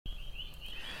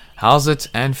How's it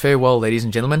and farewell, ladies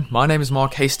and gentlemen. My name is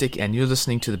Mark Haystick and you're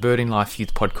listening to the Birding Life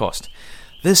Youth Podcast.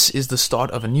 This is the start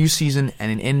of a new season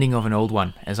and an ending of an old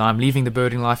one, as I'm leaving the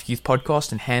Birding Life Youth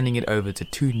Podcast and handing it over to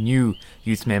two new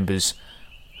youth members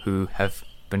who have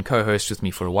been co-hosts with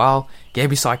me for a while,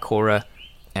 Gabby Sikora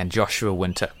and Joshua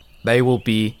Winter. They will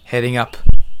be heading up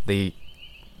the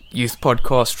youth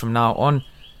podcast from now on,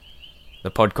 the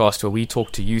podcast where we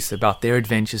talk to youth about their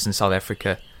adventures in South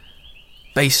Africa,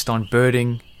 based on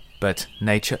birding, but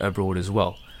nature abroad as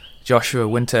well. Joshua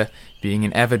Winter being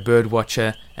an avid bird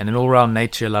watcher and an all-round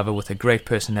nature lover with a great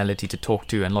personality to talk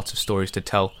to and lots of stories to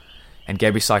tell, and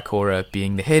Gabby Sikora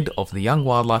being the head of the Young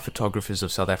Wildlife Photographers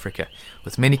of South Africa,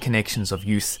 with many connections of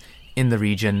youth in the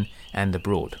region and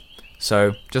abroad.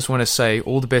 So just want to say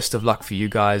all the best of luck for you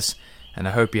guys, and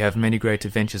I hope you have many great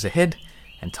adventures ahead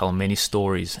and tell many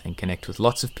stories and connect with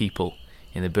lots of people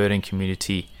in the birding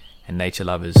community and nature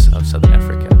lovers of Southern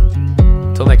Africa.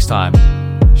 Till next time,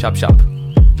 shup shup.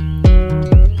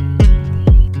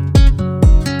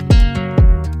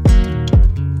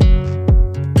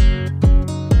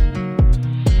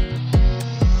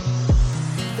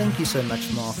 Thank you so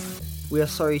much, Mark. We are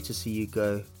sorry to see you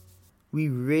go. We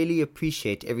really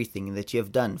appreciate everything that you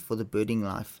have done for the Birding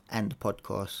Life and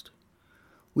podcast.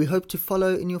 We hope to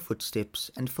follow in your footsteps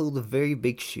and fill the very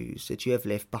big shoes that you have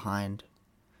left behind.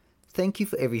 Thank you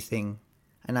for everything,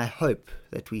 and I hope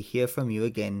that we hear from you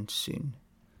again soon.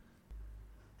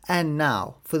 And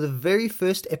now, for the very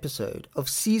first episode of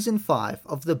Season 5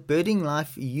 of the Birding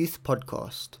Life Youth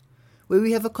Podcast, where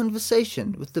we have a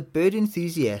conversation with the bird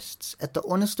enthusiasts at the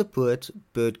Onderstepoort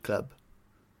Bird Club.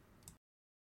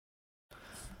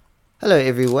 Hello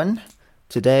everyone.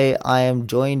 Today I am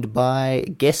joined by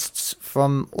guests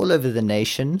from all over the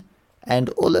nation and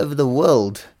all over the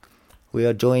world. We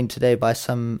are joined today by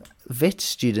some vet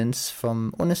students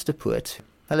from Onderstepoort.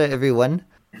 Hello everyone.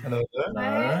 Hello.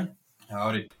 Hello.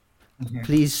 Howdy.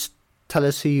 Please tell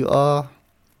us who you are,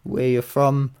 where you're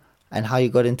from, and how you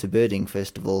got into birding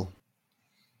first of all.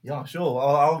 Yeah, sure.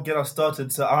 I'll get us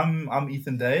started. So I'm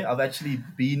Ethan Day. I've actually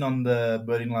been on the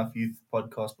Birding Life Youth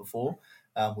podcast before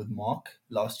with Mark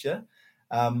last year.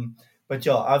 But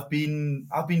yeah, I've been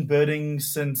birding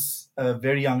since a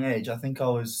very young age. I think I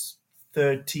was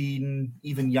 13,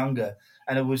 even younger.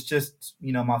 And it was just,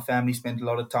 my family spent a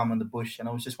lot of time in the bush, and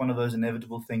it was just one of those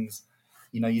inevitable things.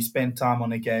 You spend time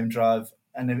on a game drive,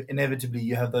 and inevitably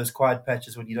you have those quiet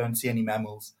patches when you don't see any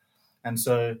mammals. And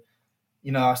so,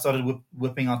 I started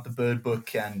whipping out the bird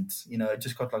book, and, it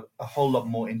just got like a whole lot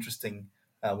more interesting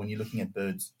when you're looking at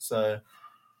birds. So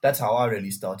that's how I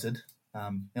really started.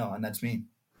 And that's me.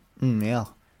 Yeah.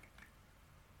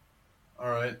 All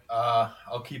right.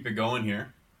 I'll keep it going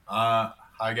here.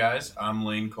 Hi, guys. I'm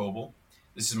Lane Coble.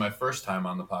 This is my first time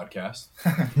on the podcast.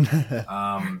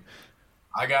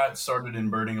 I got started in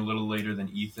birding a little later than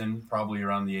Ethan, probably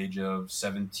around the age of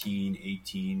 17,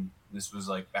 18. This was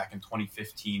like back in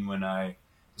 2015 when I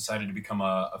decided to become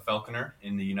a falconer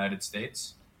in the United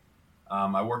States.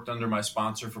 I worked under my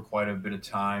sponsor for quite a bit of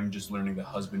time, just learning the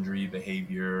husbandry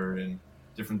behavior and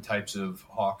different types of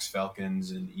hawks,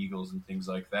 falcons, and eagles and things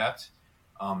like that.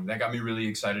 That got me really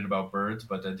excited about birds,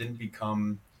 but I didn't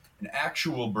become an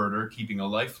actual birder keeping a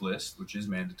life list, which is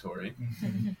mandatory,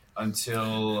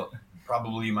 until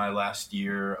probably my last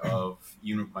year of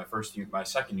my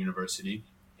second university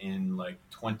in like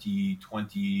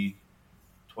 2020,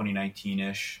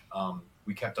 2019-ish.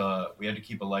 We had to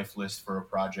keep a life list for a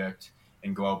project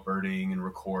and go out birding and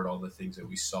record all the things that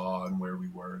we saw and where we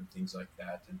were and things like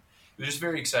that. And it was just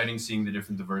very exciting seeing the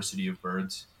different diversity of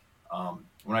birds.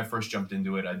 When I first jumped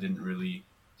into it, I didn't really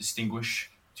distinguish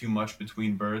too much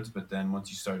between birds, but then once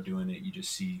you start doing it, you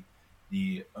just see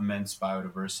the immense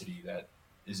biodiversity that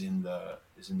is in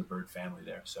the bird family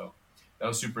there. So that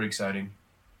was super exciting,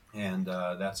 and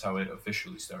that's how it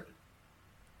officially started.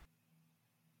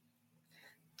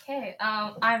 Okay,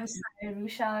 I'm Sai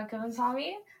Rusha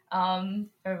Gavansami.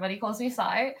 Everybody calls me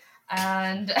Sai,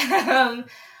 and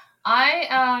I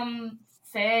am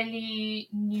fairly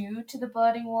new to the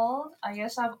birding world. I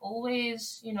guess I've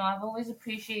always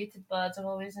appreciated birds. I've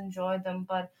always enjoyed them,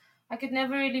 but I could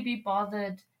never really be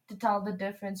bothered to tell the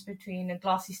difference between a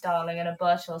glossy starling and a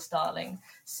Burchell starling.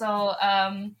 So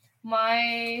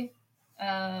my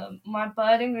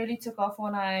birding really took off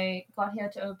when I got here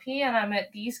to OP, and I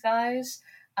met these guys.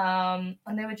 And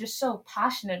they were just so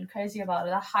passionate and crazy about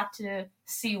it. I had to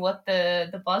see what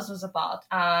the buzz was about.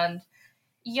 And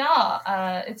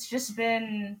it's just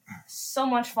been so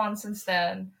much fun since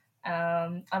then.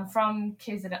 I'm from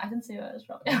KZN. I didn't say where I was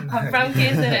from. I'm from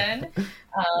KZN,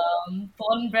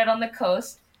 born and bred on the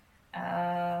coast.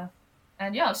 And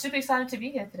I'm super excited to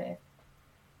be here today.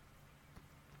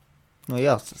 Well,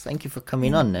 yeah, so thank you for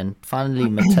coming on. And finally,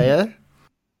 Matteo.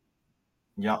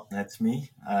 Yeah, that's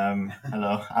me.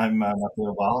 Hello, I'm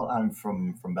Matteo Val. I'm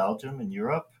from Belgium in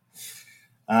Europe.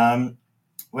 When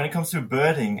it comes to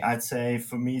birding, I'd say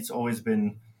for me it's always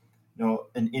been,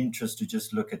 an interest to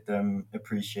just look at them,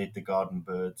 appreciate the garden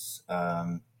birds.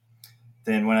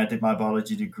 Then when I did my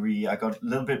biology degree, I got a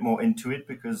little bit more into it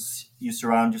because you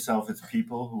surround yourself with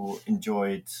people who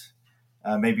enjoy it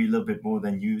maybe a little bit more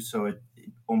than you, so it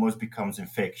almost becomes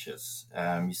infectious.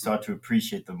 You start to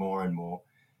appreciate them more and more.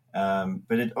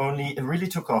 But it really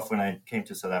took off when I came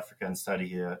to South Africa and studied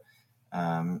here.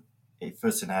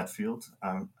 First in Hatfield,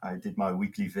 I did my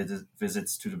weekly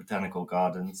visits to the botanical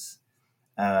gardens,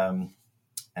 and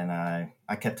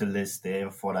I kept a list there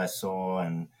of what I saw,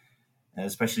 and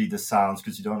especially the sounds,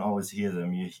 because you don't always hear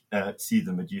them, you see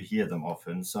them, but you hear them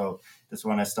often. So that's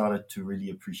when I started to really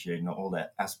appreciate all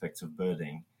the aspects of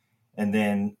birding. And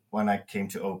then when I came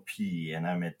to OP and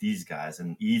I met these guys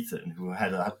and Ethan, who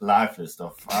had a live list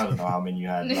of, I don't know how many you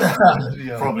had,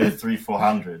 probably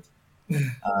 300-400.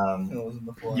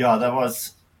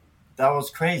 That was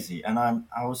crazy. And I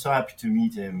was so happy to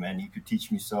meet him, and he could teach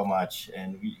me so much,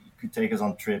 and he could take us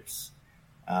on trips.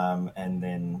 And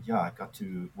then, I got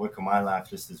to work on my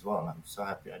life list as well. And I'm so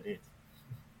happy I did.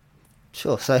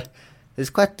 Sure. So there's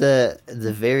quite the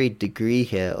varied degree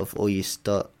here of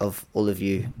all of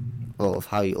you, or of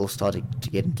how you all started to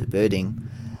get into birding.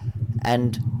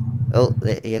 And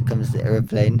here comes the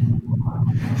aeroplane.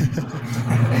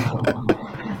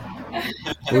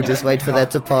 We'll just wait for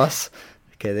that to pass.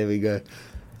 Okay, there we go.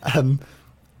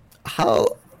 How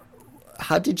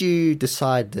did you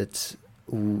decide that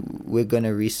we're going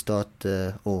to restart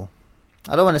or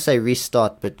I don't want to say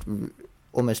restart, but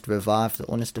almost revive the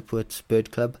Onderstepoort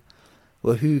Bird Club?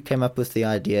 Well, who came up with the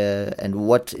idea, and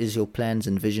what is your plans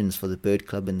and visions for the Bird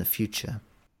Club in the future?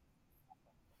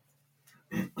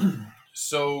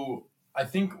 So I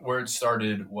think where it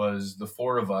started was the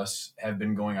four of us have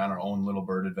been going on our own little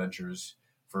bird adventures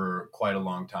for quite a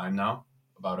long time now,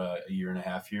 about a year and a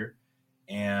half here.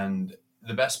 And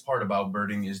the best part about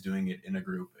birding is doing it in a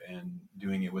group and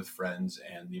doing it with friends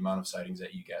and the amount of sightings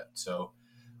that you get. So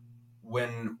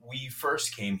when we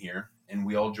first came here and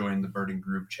we all joined the birding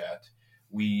group chat,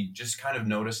 we just kind of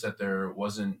noticed that there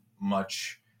wasn't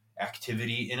much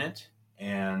activity in it,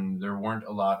 and there weren't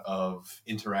a lot of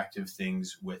interactive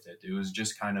things with it. It was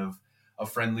just kind of a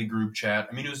friendly group chat.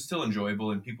 I mean, it was still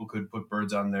enjoyable, and people could put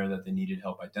birds on there that they needed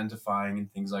help identifying and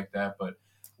things like that, but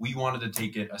we wanted to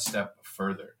take it a step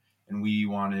further, and we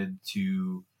wanted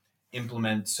to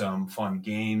implement some fun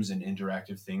games and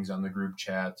interactive things on the group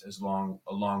chat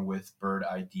along with bird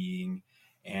IDing.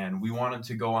 And we wanted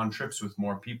to go on trips with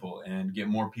more people and get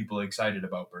more people excited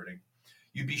about birding.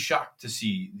 You'd be shocked to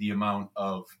see the amount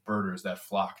of birders that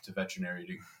flock to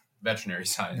veterinary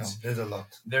science. No, there's a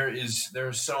lot. There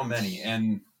are so many.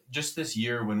 And just this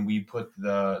year, when we put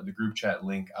the group chat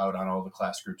link out on all the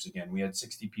class groups again, we had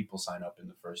 60 people sign up in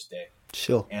the first day.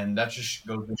 Sure. And that just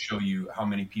goes to show you how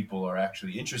many people are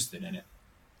actually interested in it.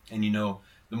 And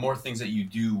the more things that you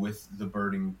do with the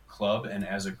birding club and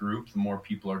as a group, the more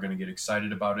people are going to get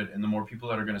excited about it, and the more people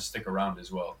that are going to stick around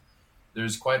as well.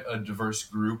 There's quite a diverse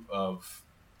group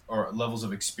or levels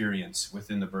of experience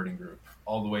within the birding group,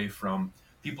 all the way from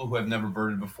people who have never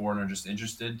birded before and are just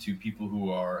interested to people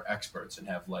who are experts and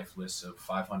have life lists of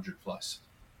 500 plus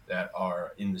that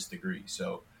are in this degree.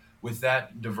 So with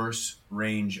that diverse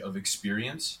range of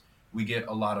experience, we get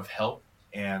a lot of help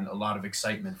and a lot of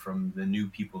excitement from the new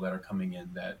people that are coming in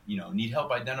that, need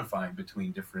help identifying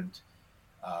between different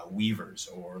weavers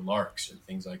or larks and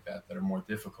things like that are more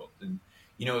difficult. And,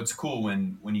 it's cool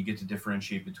when you get to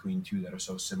differentiate between two that are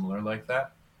so similar like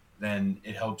that, then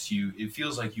it helps you. It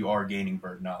feels like you are gaining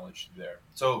bird knowledge there.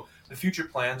 So the future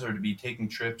plans are to be taking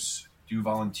trips, do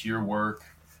volunteer work,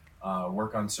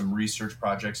 work on some research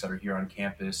projects that are here on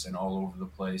campus and all over the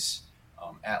place,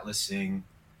 atlasing,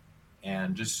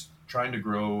 and just trying to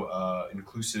grow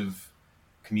inclusive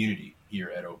community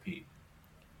here at OP.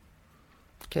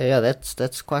 Okay, yeah,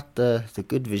 that's quite the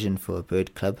good vision for a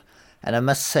bird club. And I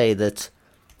must say that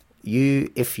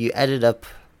if you added up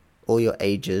all your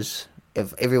ages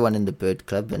of everyone in the bird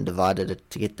club and divided it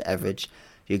to get the average,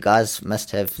 you guys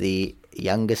must have the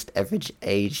youngest average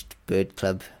aged bird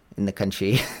club in the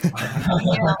country.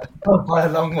 By a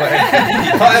long way.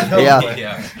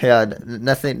 Yeah.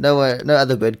 Nothing. No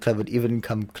other bird club would even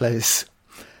come close.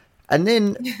 And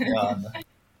then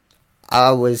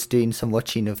I was doing some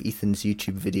watching of Ethan's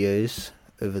YouTube videos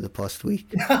over the past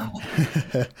week,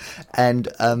 and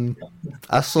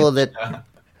I saw that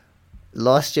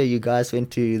last year you guys went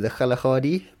to the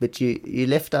Kalahari, but you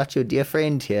left out your dear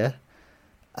friend here,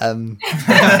 I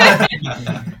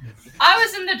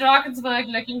was in the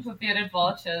Drakensberg looking for bearded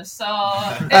vultures, so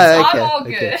okay, I'm all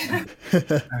okay.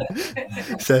 good.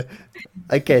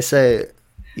 So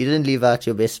you didn't leave out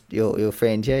your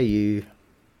friend here.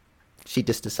 She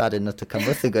just decided not to come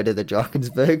with and go to the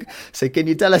Drakensberg. So can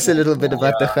you tell us a little bit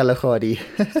about the Kalahari?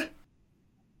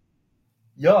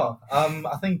 Yeah,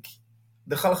 I think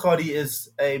the Kalahari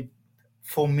is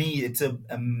for me, it's a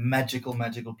magical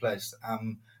place,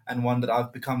 and one that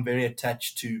I've become very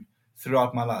attached to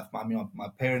throughout my life. I mean, my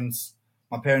parents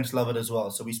love it as well,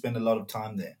 so we spend a lot of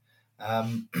time there.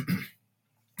 Um,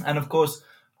 and of course,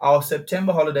 our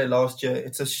September holiday last year,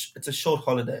 it's a short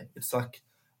holiday. It's like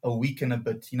a week and a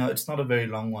bit. It's not a very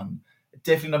long one.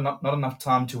 Definitely not enough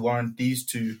time to warrant these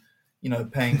two,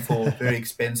 paying for very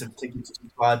expensive tickets to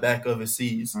fly back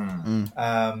overseas.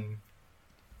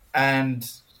 And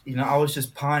I was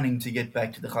just pining to get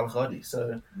back to the Kalahari.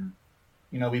 So,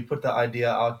 we put the idea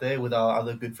out there with our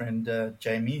other good friend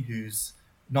Jamie, who's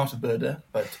not a birder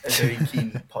but a very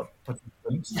keen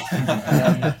participant.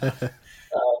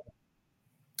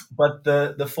 But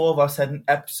the four of us had an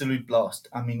absolute blast.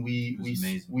 I mean,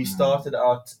 we started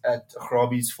out at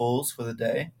Robbie's Falls for the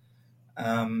day,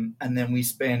 and then we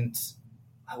spent,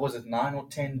 was it 9 or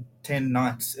 10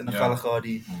 nights in the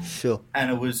Kalahari. Sure.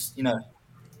 And it was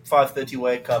 5:30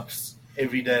 wake ups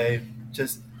every day,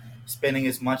 just spending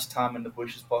as much time in the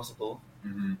bush as possible.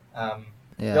 So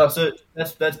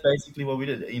that's basically what we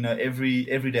did.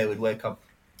 Every day we'd wake up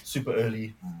super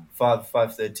early,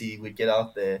 5:30. We'd get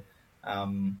out there,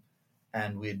 and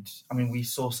we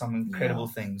saw some incredible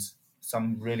things,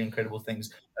 some really incredible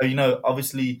things.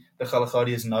 Obviously the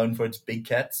Kalahari is known for its big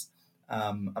cats,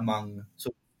 among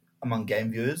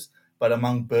game viewers, but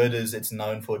among birders, it's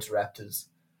known for its raptors.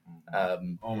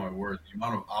 Oh my word! The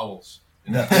amount of owls.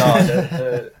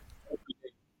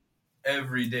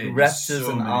 Every day, raptors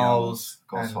and owls,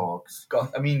 goshawks.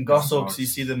 Goshawks. You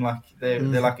see them like they're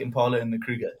like impala in the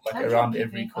Kruger, like around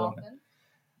every corner.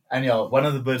 And one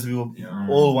of the birds we were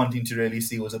all wanting to really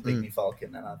see was a pygmy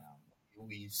falcon, and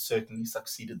we certainly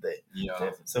succeeded there.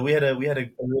 Yeah. So we had a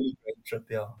really great trip.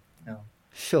 Yeah.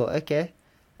 Sure. Okay.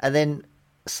 And then,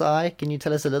 Sai, can you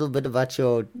tell us a little bit about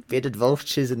your bearded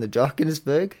vultures in the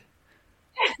Drakensberg?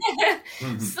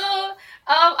 So,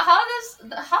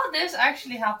 how this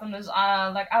actually happened is,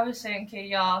 like I was saying,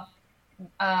 okay,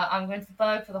 I'm going to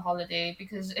Berg for the holiday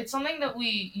because it's something that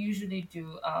we usually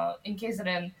do. In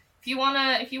KZN, if you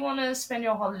wanna spend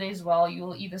your holidays well,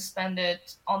 you'll either spend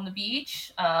it on the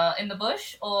beach, in the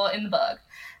bush, or in the Berg.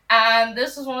 And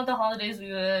this was one of the holidays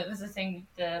we were visiting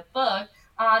the Berg,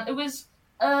 and it was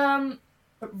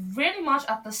really much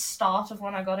at the start of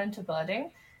when I got into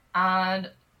birding, and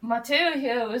Matteo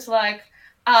here was like,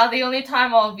 the only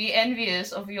time I'll be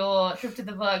envious of your trip to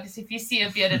the Berg is if you see a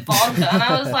bearded vulture. And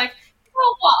I was like,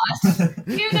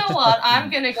 you know what? I'm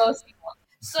going to go see one.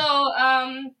 So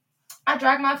I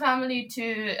dragged my family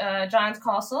to Giant's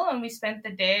Castle, and we spent the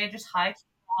day just hiking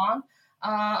around.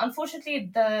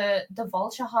 Unfortunately, the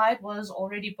vulture hide was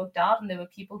already booked out, and there were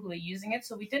people who were using it,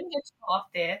 so we didn't get to go up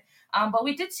there. But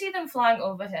we did see them flying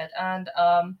overhead, and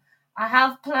we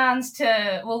have plans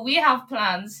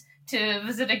to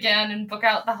visit again and book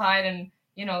out the hide and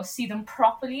see them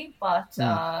properly. But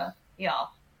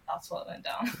that's what went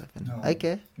down.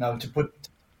 Okay. Now to put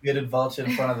bearded vulture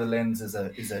in front of the lens is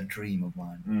a dream of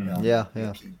mine. Yeah.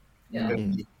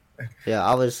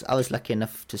 I was lucky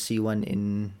enough to see one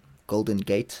in Golden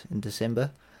Gate in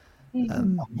December.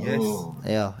 Yes.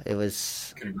 Yeah, it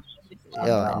was.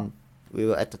 Yeah, and we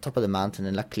were at the top of the mountain,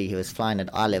 and luckily he was flying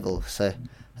at eye level, so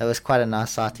that was quite a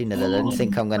nice sighting that I don't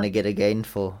think I'm going to get again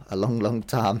for a long, long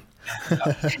time.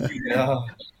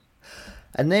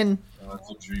 And then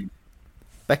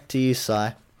back to you,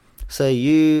 Sai. So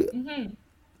you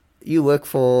work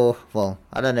for, well,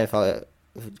 I don't know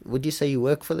would you say you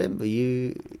work for them, or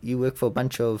you work for a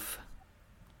bunch of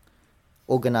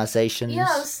organizations?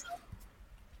 Yes.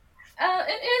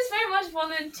 It is very much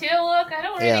volunteer work. I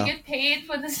don't really get paid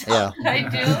for the stuff that I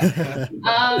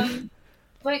do.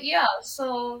 But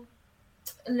so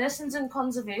Lessons in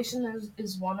Conservation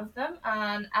is one of them,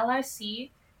 and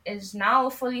LIC is now a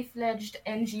fully fledged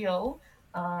NGO,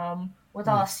 with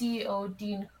our CEO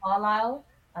Dean Carlisle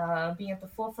being at the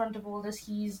forefront of all this.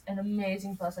 He's an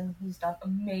amazing person. He's done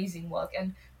amazing work,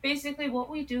 and basically what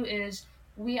we do is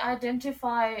we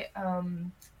identify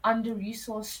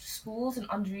under-resourced schools and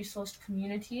under-resourced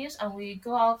communities, and we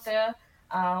go out there,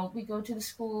 we go to the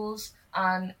schools,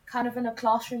 and kind of in a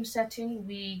classroom setting,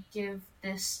 we give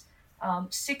this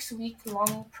 6-week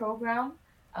long program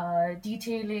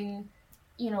detailing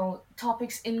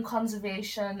topics in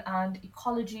conservation and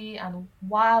ecology and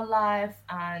wildlife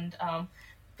and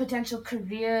potential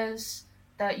careers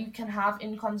that you can have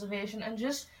in conservation, and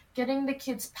just getting the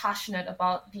kids passionate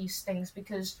about these things,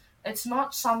 because it's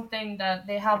not something that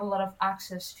they have a lot of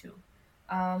access to.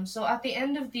 So at the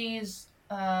end of this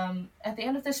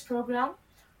program,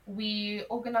 we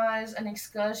organize an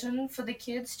excursion for the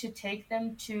kids to take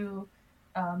them to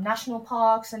national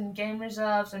parks and game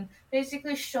reserves, and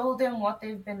basically show them what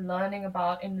they've been learning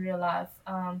about in real life.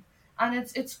 And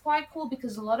it's quite cool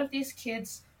because a lot of these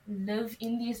kids live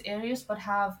in these areas but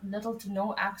have little to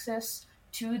no access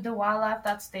to the wildlife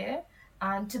that's there.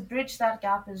 And to bridge that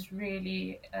gap is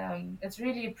really it's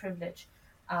really a privilege.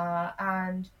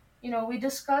 And we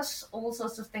discuss all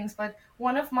sorts of things, but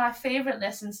one of my favorite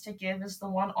lessons to give is the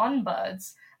one on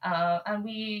birds. And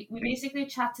we basically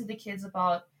chat to the kids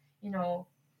about you know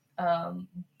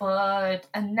bird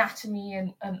anatomy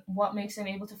and what makes them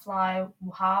able to fly,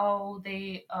 how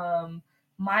they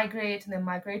migrate and their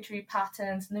migratory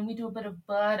patterns. And then we do a bit of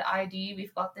bird ID.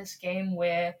 We've got this game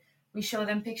where we show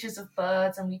them pictures of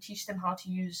birds and we teach them how to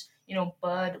use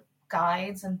bird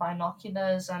guides and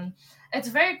binoculars. And it's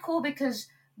very cool because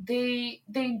they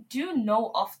do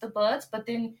know of the birds, but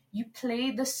then you play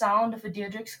the sound of a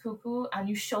Deirdre's cuckoo and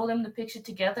you show them the picture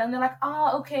together, and they're like,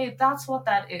 okay, that's what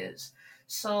that is.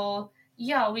 So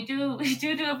yeah, we do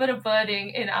a bit of birding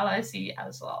in LIC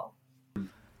as well.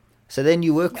 So then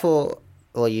you work for,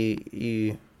 or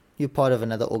you're part of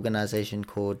another organization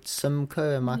called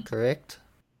Simco, am I correct?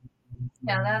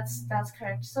 Yeah, that's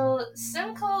correct. So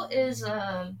Simco is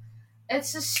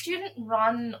it's a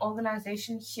student-run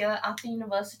organization here at the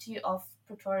University of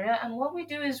Pretoria, and what we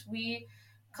do is we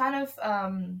kind of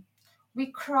we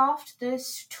craft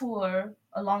this tour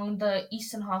along the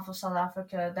eastern half of South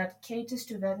Africa that caters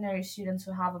to veterinary students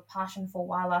who have a passion for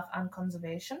wildlife and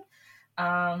conservation.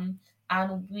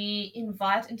 And we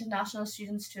invite international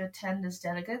students to attend as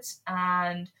delegates,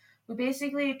 and we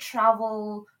basically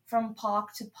travel from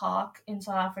park to park in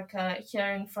South Africa,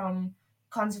 hearing from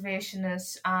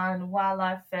conservationists and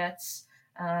wildlife vets,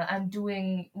 and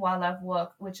doing wildlife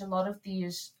work, which a lot of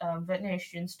these veterinary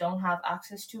students don't have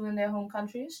access to in their home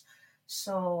countries.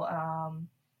 So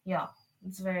yeah,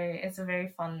 it's a very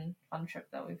fun trip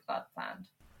that we've got planned.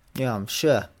 Yeah, I'm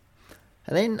sure.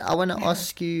 And then I want to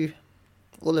ask you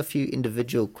all a few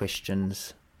individual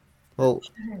questions. Well,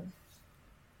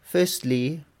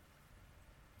 firstly,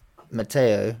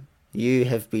 Matteo, you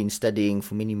have been studying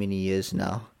for many, many years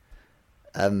now.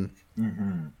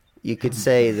 You could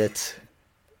say that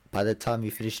by the time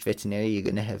you finished veterinary, you're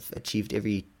going to have achieved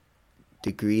every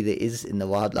degree there is in the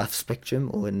wildlife spectrum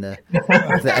or in the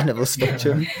animal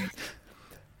spectrum.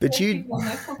 But you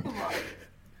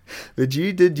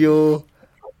did your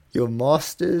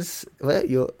masters,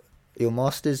 your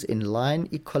masters in line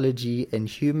ecology and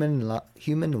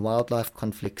human wildlife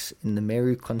conflicts in the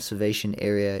Meru Conservation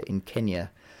Area in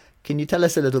Kenya. Can you tell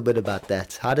us a little bit about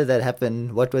that? How did that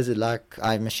happen? What was it like?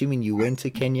 I'm assuming you went to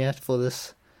Kenya for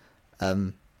this.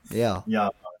 Yeah. Yeah,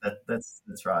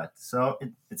 that's right. So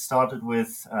it started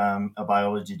with a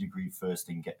biology degree first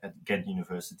at Ghent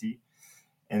University,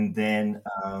 and then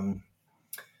I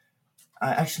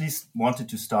actually wanted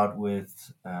to start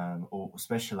with or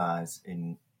specialize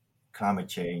in climate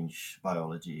change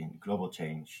biology and global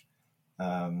change.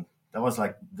 That was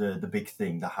like the big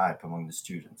thing, the hype among the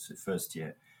students the first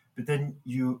year. But then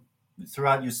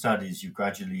throughout your studies, you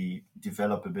gradually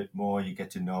develop a bit more. You get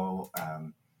to know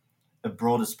a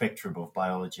broader spectrum of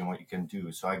biology and what you can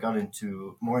do. So I got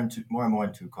more and more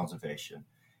into conservation.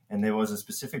 And there was a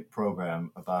specific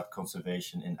program about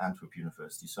conservation in Antwerp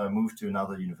University. So I moved to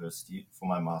another university for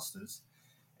my master's.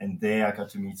 And there I got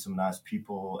to meet some nice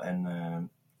people and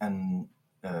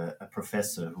a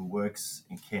professor who works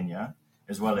in Kenya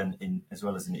as well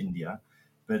as in India.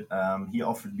 But he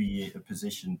offered me a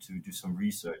position to do some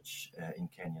research in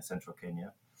Kenya, central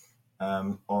Kenya,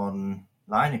 on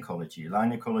line ecology,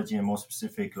 and more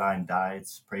specific line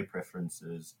diets, prey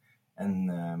preferences,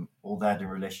 and all that in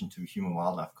relation to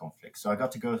human-wildlife conflicts. So I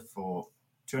got to go for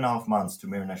 2.5 months to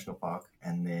Meru National Park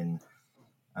and then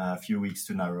a few weeks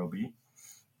to Nairobi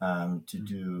to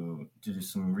do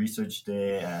some research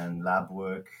there and lab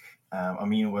work. I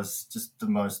mean, it was just the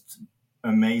most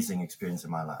amazing experience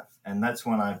in my life. And that's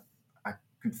when I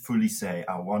could fully say,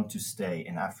 I want to stay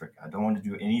in Africa. I don't want to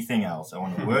do anything else. I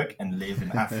want to work and live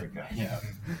in Africa. Yeah.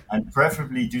 And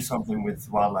preferably do something with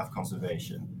wildlife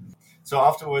conservation. So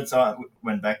afterwards, I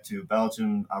went back to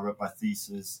Belgium. I wrote my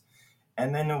thesis.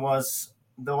 And then there was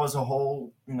a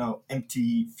whole,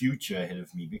 empty future ahead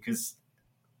of me, because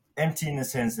empty in the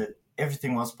sense that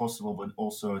everything was possible, but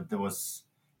also there was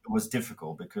it was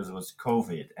difficult because it was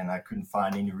COVID and I couldn't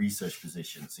find any research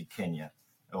positions in Kenya.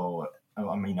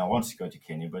 I mean, I wanted to go to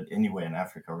Kenya, but anywhere in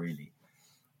Africa, really.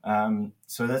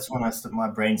 So that's when my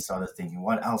brain started thinking,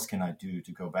 what else can I do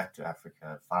to go back to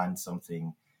Africa, find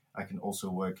something. I can also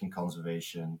work in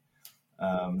conservation.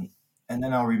 And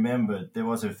then I remembered there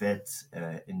was a vet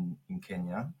in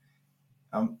Kenya.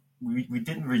 We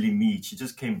didn't really meet. She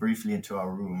just came briefly into our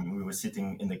room. We were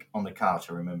sitting on the couch,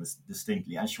 I remember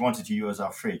distinctly. And she wanted to use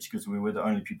our fridge because we were the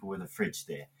only people with a fridge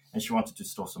there. And she wanted to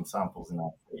store some samples in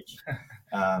our fridge.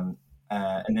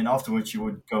 And then afterwards, she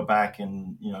would go back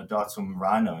and, dart some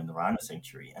rhino in the rhino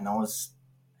sanctuary. And I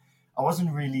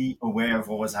wasn't really aware of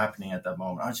what was happening at that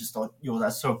moment. I just thought,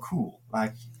 that's so cool.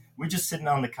 Like, we're just sitting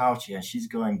on the couch here and she's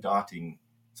going darting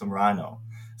some rhino.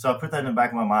 So I put that in the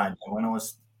back of my mind. And when I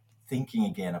was thinking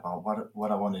again about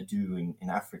what I want to do in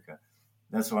Africa,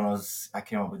 that's when I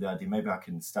came up with the idea, maybe I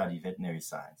can study veterinary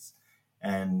science.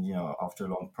 And, after a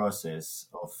long process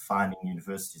of finding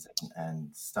universities and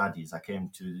studies, I came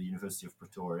to the University of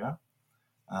Pretoria.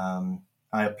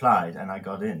 I applied and I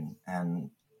got in.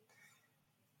 And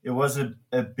it was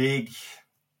a big,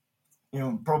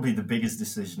 probably the biggest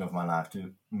decision of my life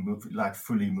to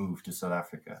fully move to South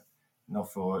Africa.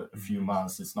 Not for a few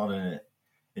months. It's not an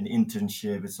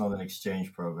internship. It's not an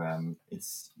exchange program.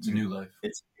 It's a new life.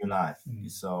 It's a new life.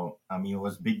 So, it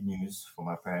was big news for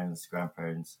my parents,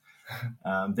 grandparents.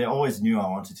 They always knew I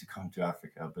wanted to come to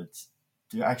Africa, but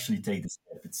to actually take the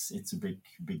step, it's a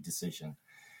big decision.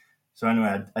 So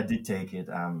anyway, I did take it.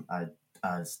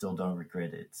 I still don't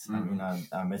regret it.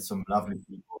 I met some lovely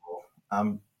people.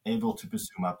 I'm able to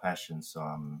pursue my passion, so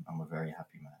I'm a very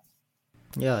happy man.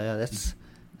 Yeah,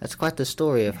 that's quite the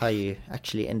story of how you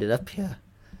actually ended up here.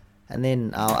 And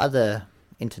then our other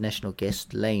international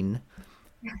guest, Lane.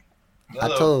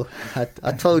 Hello.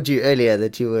 I told you earlier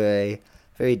that you were a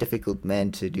very difficult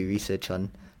man to do research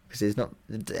on because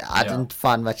I didn't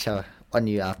find much on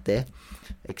you out there,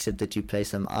 except that you play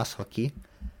some ice hockey.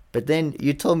 But then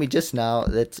you told me just now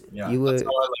that you were. That's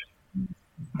how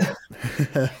I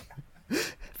like.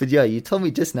 But you told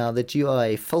me just now that you are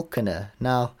a falconer.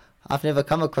 Now, I've never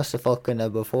come across a falconer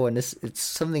before, and it's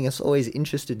something that's always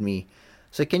interested me.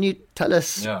 So can you tell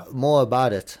us more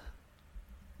about it?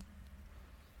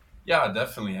 Yeah,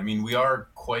 definitely. I mean, we are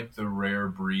quite the rare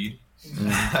breed.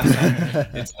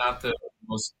 It's not the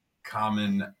most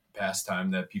common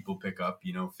pastime that people pick up.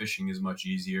 Fishing is much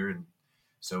easier, and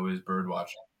so is bird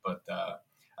watching. But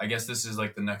I guess this is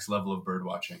like the next level of bird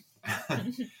watching.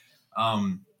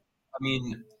 I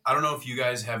mean, I don't know if you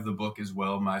guys have the book as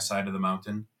well, My Side of the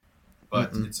Mountain,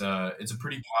 but it's a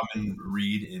pretty common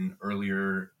read in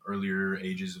earlier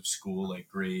ages of school, like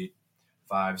grade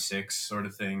 5, 6 sort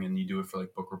of thing, and you do it for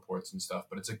like book reports and stuff.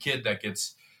 But it's a kid that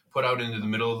gets put out into the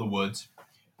middle of the woods.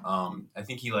 I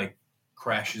think he like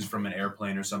crashes from an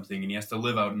airplane or something, and he has to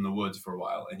live out in the woods for a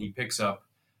while. And he picks up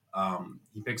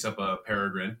a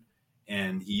peregrine,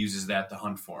 and he uses that to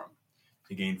hunt for him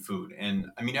to gain food. And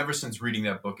I mean, ever since reading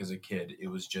that book as a kid, it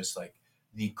was just like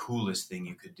the coolest thing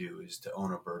you could do is to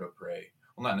own a bird of prey.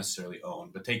 Well, not necessarily own,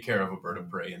 but take care of a bird of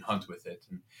prey and hunt with it.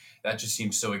 And that just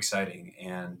seems so exciting.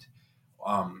 And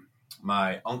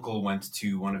my uncle went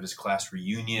to one of his class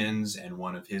reunions, and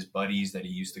one of his buddies that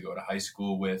he used to go to high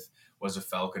school with was a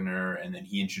falconer. And then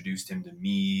he introduced him to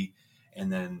me. And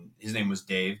then his name was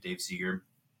Dave Seeger.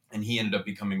 And he ended up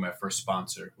becoming my first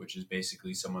sponsor, which is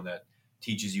basically someone that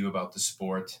teaches you about the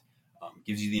sport,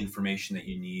 gives you the information that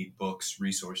you need, books,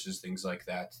 resources, things like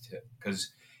that.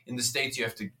 Because in the States, you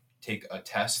have to take a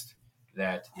test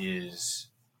that is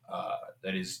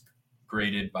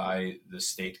graded by the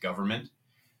state government.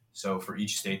 So for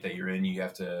each state that you're in, you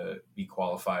have to be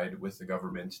qualified with the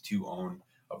government to own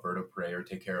a bird of prey or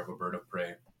take care of a bird of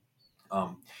prey.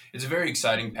 It's a very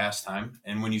exciting pastime.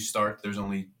 And when you start, there's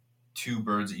only 2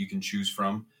 birds that you can choose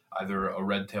from, either a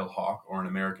red-tailed hawk or an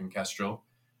American kestrel.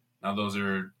 Now, those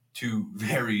are 2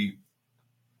 very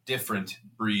different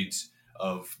breeds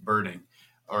of birding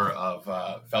or of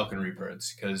falconry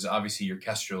birds, because obviously your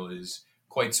kestrel is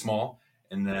quite small.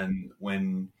 And then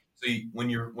when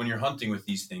you're hunting with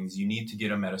these things, you need to get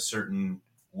them at a certain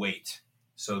weight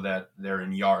so that they're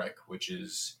in yarick, which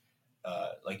is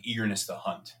like eagerness to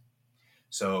hunt.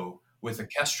 So with a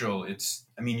kestrel,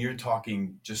 you're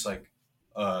talking just like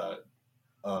a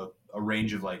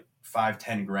range of like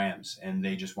 5-10 grams, and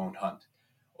they just won't hunt,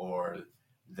 or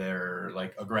they're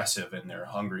like aggressive and they're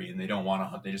hungry and they don't want to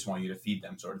hunt. They just want you to feed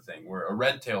them, sort of thing. Where a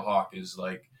red-tailed hawk is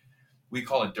like, we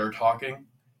call it dirt hawking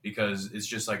because it's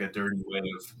just like a dirty way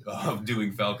of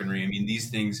doing falconry. I mean, these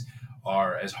things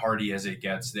are as hardy as it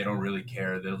gets. They don't really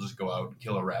care. They'll just go out and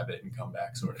kill a rabbit and come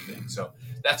back, sort of thing. So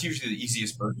that's usually the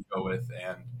easiest bird to go with,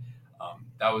 and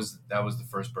that was the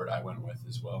first bird I went with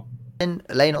as well. And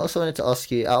Elaine, I also wanted to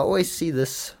ask you, I always see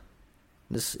this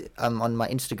on my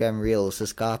Instagram reels.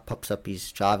 This guy pops up,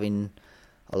 he's driving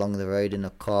along the road in a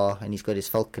car, and he's got his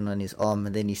falcon on his arm,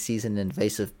 and then he sees an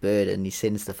invasive bird and he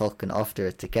sends the falcon after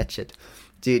it to catch it.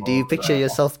 Do you picture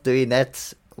yourself doing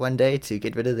that one day to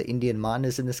get rid of the Indian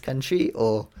miners in this country,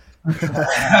 or?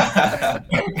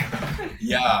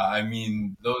 Yeah, I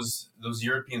mean those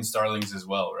European starlings as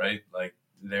well, right? Like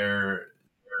they're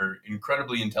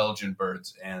incredibly intelligent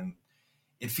birds, and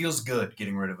it feels good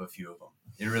getting rid of a few of them.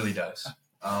 It really does.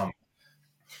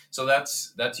 So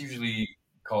that's usually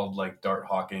called like dart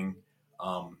hawking,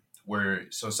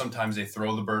 so sometimes they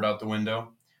throw the bird out the window.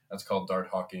 That's called dart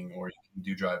hawking, or you can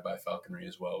do drive-by falconry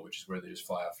as well, which is where they just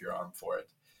fly off your arm for it.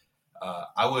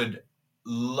 I would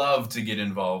love to get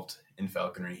involved in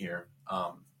falconry here.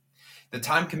 The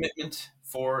time commitment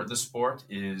for the sport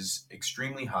is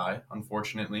extremely high,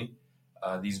 unfortunately.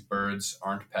 These birds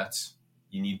aren't pets.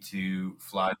 You need to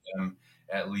fly them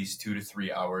at least 2 to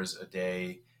 3 hours a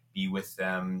day, be with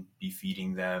them, be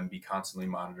feeding them, be constantly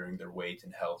monitoring their weight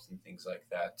and health and things like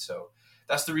that. So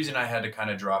that's the reason I had to kind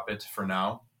of drop it for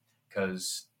now,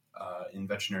 because in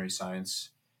veterinary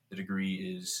science, the degree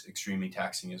is extremely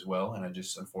taxing as well, and I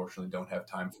just unfortunately don't have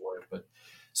time for it. But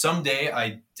someday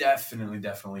I definitely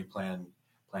plan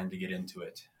to get into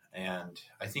it. And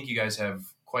I think you guys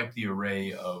have quite the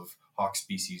array of hawk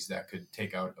species that could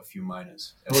take out a few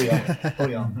miners. Oh yeah.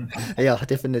 Yeah,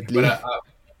 definitely. But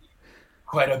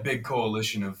quite a big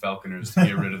coalition of falconers to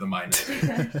get rid of the miners.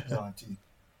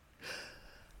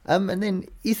 And then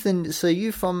Ethan, so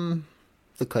you from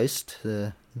the coast,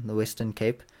 the Western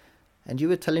Cape, and you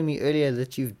were telling me earlier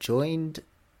that you've joined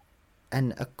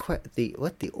the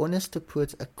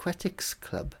Onderstepoort Aquatics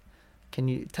Club. Can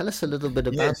you tell us a little bit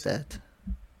about that?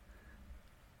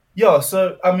 Yeah,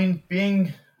 so I mean,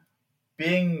 being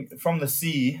from the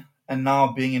sea and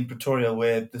now being in Pretoria,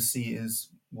 where the sea is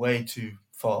way too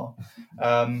far,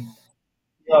 I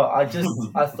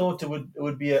thought it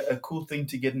would be a cool thing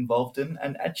to get involved in,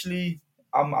 and actually,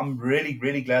 I'm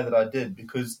really glad that I did,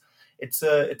 because it's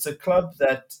a club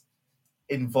that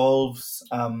involves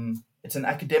it's an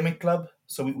academic club.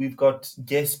 So we've got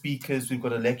guest speakers, we've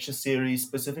got a lecture series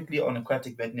specifically on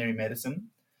aquatic veterinary medicine.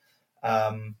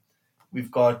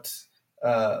 We've got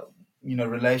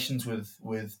relations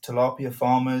with tilapia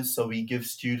farmers, so we give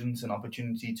students an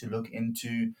opportunity to look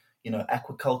into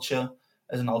aquaculture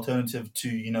as an alternative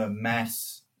to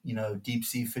mass deep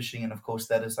sea fishing, and of course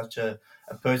that is such a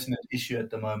pertinent issue at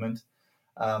the moment.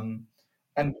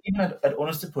 And even at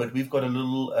Onderstepoort, we've got a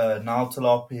little Nile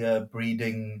tilapia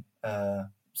breeding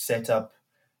setup.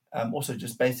 Also,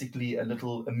 just basically a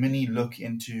mini look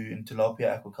into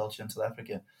tilapia aquaculture in South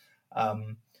Africa.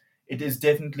 It is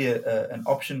definitely an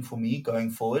option for me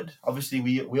going forward. Obviously,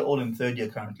 we're all in third year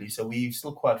currently, so we're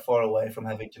still quite far away from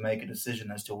having to make a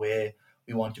decision as to where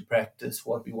we want to practice,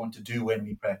 what we want to do when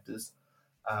we practice.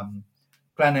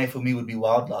 Plan A for me would be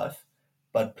wildlife,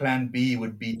 but Plan B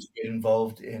would be to get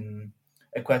involved in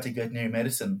aquatic veterinary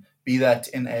medicine, be that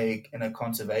in a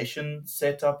conservation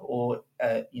setup, or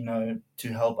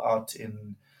to help out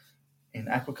in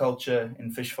aquaculture,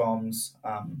 in fish farms.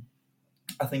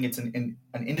 I think it's an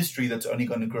industry that's only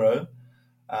going to grow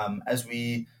as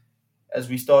we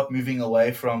start moving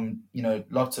away from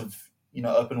lots of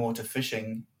open water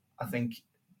fishing. I think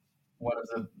one of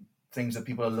the things that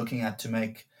people are looking at to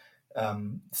make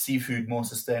seafood more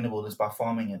sustainable is by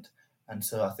farming it. And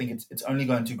so I think it's only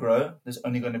going to grow. There's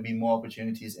only going to be more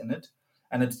opportunities in it,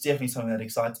 and it's definitely something that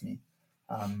excites me.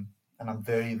 And I'm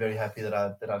very, very happy that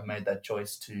I've made that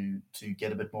choice to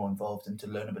get a bit more involved and to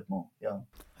learn a bit more. Yeah.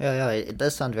 It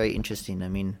does sound very interesting. I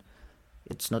mean,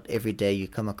 it's not every day you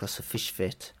come across a fish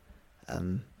vet.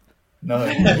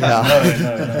 No.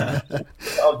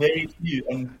 Oh, very few.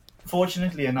 And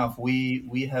fortunately enough,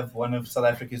 we have one of South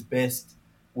Africa's best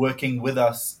working with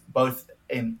us, both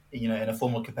in a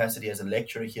formal capacity as a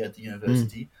lecturer here at the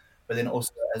university, but then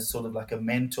also as sort of like a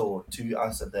mentor to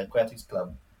us at the Aquatics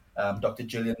Club, Dr.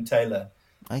 Gillian Taylor.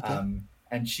 Okay.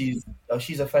 And she's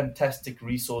a fantastic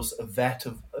resource, a vat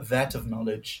of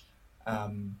knowledge,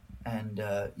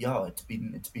 it's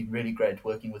been really great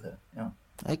working with her. Yeah.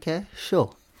 Okay,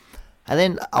 sure. And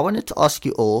then I wanted to ask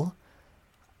you all.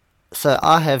 So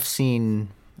I have seen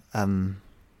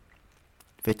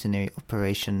veterinary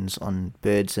operations on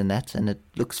birds and that, and it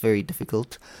looks very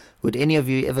difficult. Would any of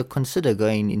you ever consider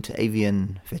going into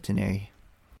avian veterinary?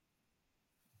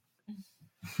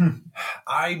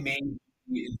 I may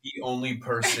the only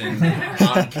person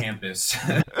on campus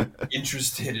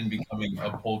interested in becoming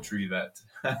a poultry vet.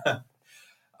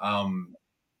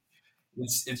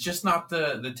 It's just not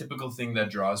the typical thing that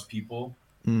draws people.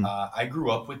 I grew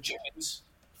up with chickens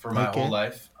for my whole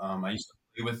life. I used to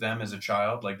play with them as a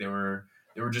child. Like they were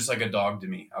just like a dog to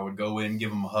me. I would go in, give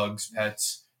them hugs,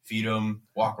 pets, feed them,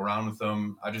 walk around with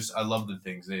them. I love the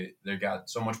things. They got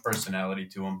so much personality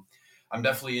to them. I'm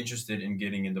definitely interested in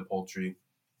getting into poultry,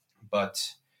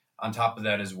 but on top of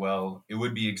that as well, it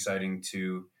would be exciting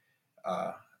to,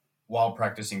 while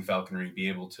practicing falconry, be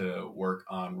able to work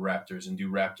on raptors and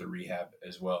do raptor rehab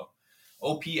as well.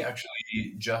 OP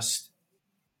actually just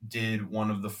did one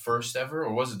of the first ever,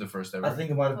 or was it the first ever? I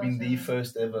think it might have been the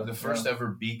first ever. The first ever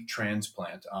beak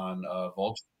transplant on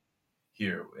vulture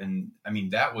here. And I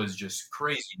mean, that was just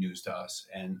crazy news to us.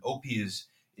 And OP is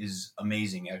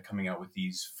amazing at coming out with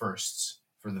these firsts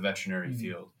for the veterinary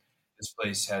field. This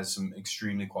place has some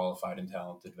extremely qualified and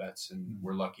talented vets, and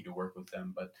we're lucky to work with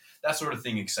them. But that sort of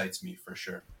thing excites me for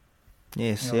sure.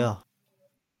 Yes, yeah.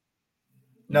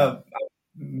 No,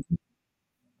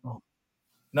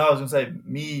 I was gonna say,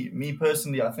 me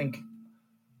personally, I think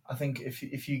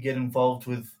if you get involved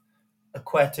with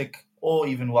aquatic or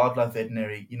even wildlife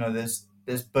veterinary,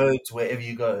 there's birds wherever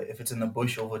you go. If it's in the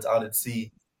bush or if it's out at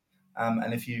sea,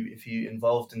 and if you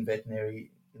involved in veterinary,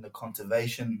 in the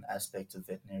conservation aspect of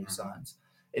veterinary science,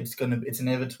 it's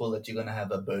inevitable that you're gonna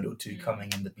have a bird or two coming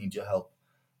in that needs your help.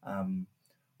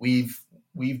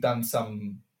 We've done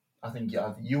some. I think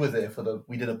you were there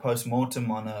we did a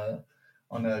post-mortem on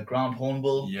a ground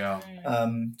hornbill. Yeah.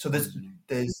 So there's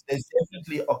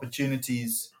definitely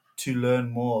opportunities to learn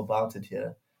more about it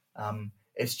here.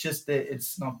 It's just that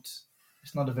it's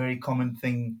not a very common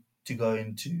thing to go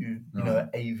into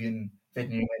avian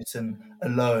veterinary medicine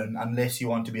alone unless you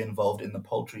want to be involved in the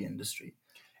poultry industry.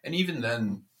 And even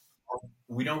then,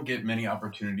 we don't get many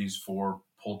opportunities for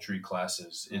poultry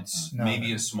classes. It's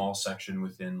maybe a small section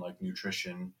within like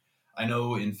nutrition. I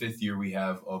know in 5th year we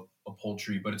have a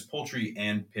poultry, but it's poultry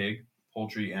and pig,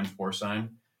 poultry and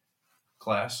porcine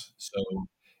class. So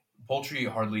poultry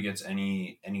hardly gets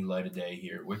any light of day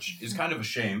here, which is kind of a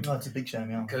shame. No, it's a big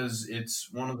shame, yeah. Because it's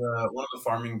one of the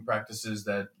farming practices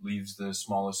that leaves the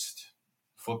smallest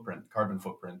carbon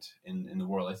footprint in the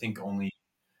world. I think only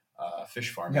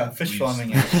fish farming. Yeah, fish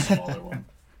farming is a smaller one.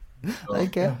 So,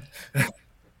 Okay.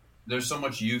 There's so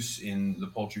much use in the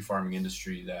poultry farming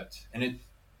industry and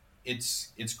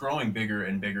it's growing bigger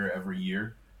and bigger every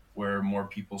year, where more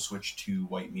people switch to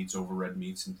white meats over red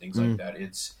meats and things like that.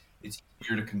 It's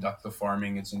easier to conduct the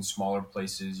farming. It's in smaller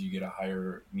places. You get a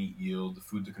higher meat yield. The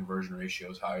food to conversion ratio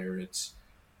is higher. It's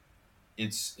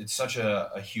such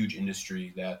a huge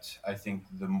industry that I think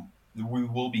we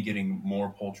will be getting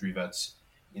more poultry vets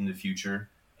in the future,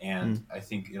 and I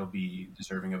think it'll be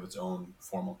deserving of its own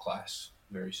formal class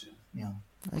very soon. Yeah.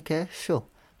 Okay, sure.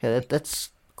 Yeah, that's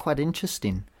quite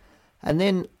interesting. And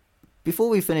then, before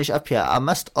we finish up here, I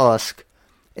must ask,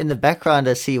 in the background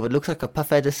I see what looks like a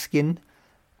puff adder skin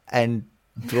and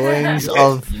drawings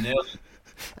of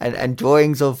and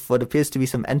drawings of what appears to be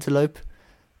some antelope.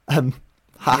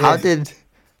 How did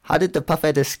the puff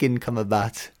adder skin come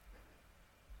about?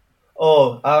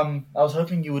 Oh, I was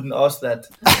hoping you wouldn't ask that.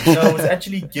 No, it was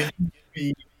actually given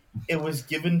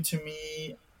to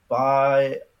me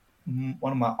by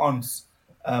one of my aunts,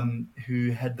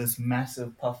 who had this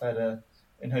massive puff adder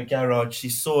in her garage. She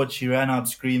saw it, she ran out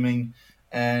screaming,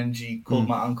 and she called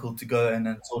my uncle to go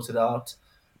and sort it out.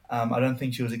 I don't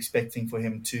think she was expecting for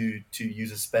him to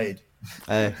use a spade.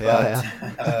 Yeah.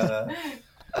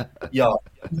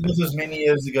 This was many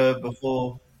years ago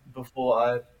before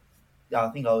I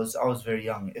think I was very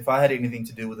young. If I had anything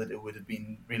to do with it, it would have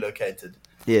been relocated.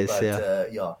 Yes, but,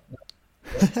 yeah.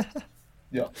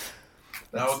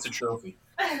 Now it's a trophy.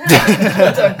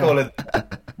 Don't call it.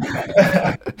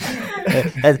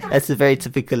 That's a very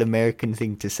typical American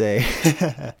thing to say.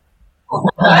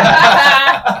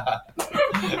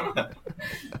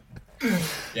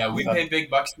 Yeah, we pay big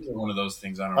bucks for one of those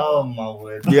things on our Oh my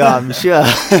word. Yeah, I'm sure.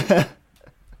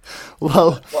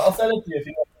 Well, I'll sell it to you if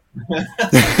you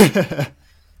want.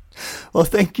 Well,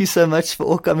 thank you so much for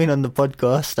all coming on the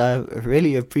podcast. I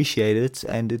really appreciate it,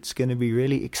 and it's going to be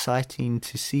really exciting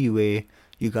to see where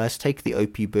you guys take the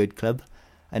OP Bird Club,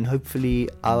 and hopefully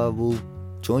I will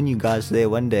join you guys there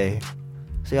one day.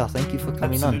 So yeah, thank you for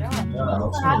coming on.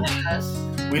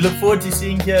 Absolutely. Yeah, we look forward to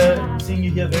seeing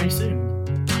you here very soon.